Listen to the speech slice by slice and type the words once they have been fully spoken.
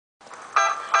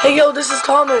Hey yo, this is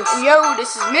Thomas. Yo,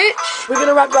 this is Mitch. We're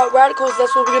gonna rap about radicals, that's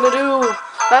what we're gonna do.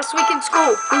 Last week in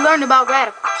school, we learned about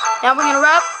radicals. Now we're gonna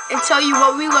rap and tell you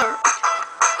what we learned.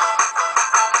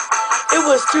 It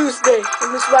was Tuesday,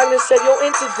 and Miss Wagner said, yo,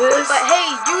 into this. But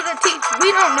hey, you the teacher, we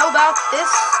don't know about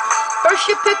this. First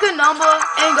you pick a number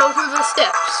and go through the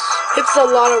steps. It's a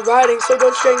lot of writing, so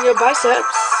don't strain your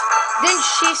biceps. Then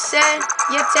she said,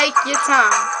 you take your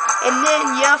time, and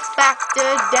then you factor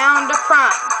down the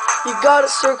prime. You gotta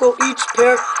circle each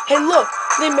pair. Hey look,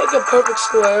 they make a perfect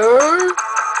square.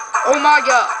 Oh my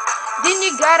god. Then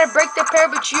you gotta break the pair,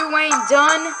 but you ain't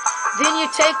done. Then you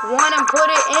take one and put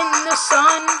it in the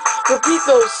sun. Repeat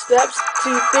those steps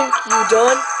till you think you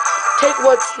done. Take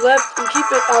what's left and keep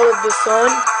it out of the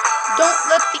sun. Don't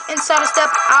let the insider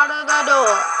step out of the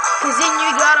door, cause then you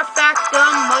gotta factor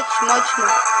much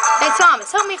more. Hey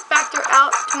Thomas, help me factor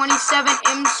out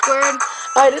 27m squared.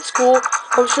 Alright, it's cool.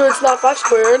 I'm sure it's not 5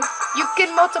 squared. You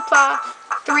can multiply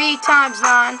 3 times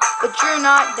 9, but you're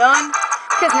not done,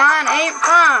 cause 9 ain't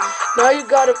prime. Now you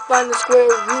gotta find the square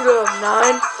root of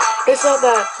 9. It's not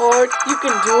that hard, you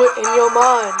can do it in your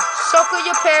mind. Circle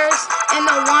your pairs and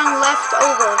the one left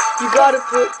over. You gotta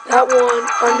put that one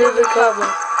under the cover.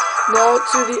 Now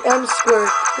to the m squared,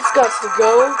 it's got to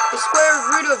go. The square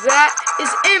root of that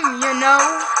is m, you know.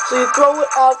 So you throw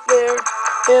it out there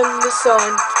in the sun.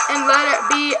 And let it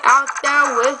be out there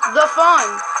with the fun.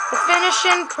 The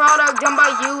finishing product done by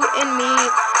you and me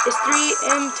is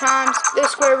 3m times the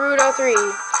square root of 3.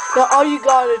 Now all you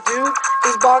gotta do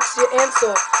is box your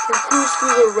answer and cruise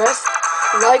through the rest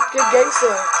like a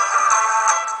gangster.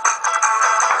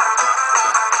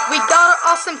 We got an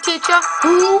awesome teacher,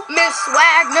 who? Miss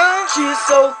Wagner. She is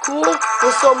so cool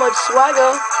with so much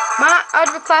swagger. My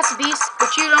algebra class beast,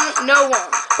 but you don't know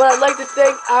one. But I'd like to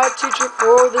thank our teacher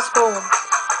for this poem.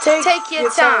 Take your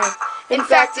time and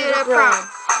factor the prime.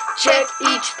 Check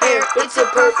each pair, it's a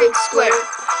perfect square.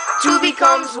 2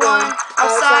 becomes 1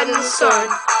 outside in the sun.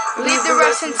 Leave the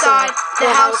rest inside the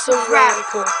house of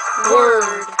radical.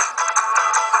 Word.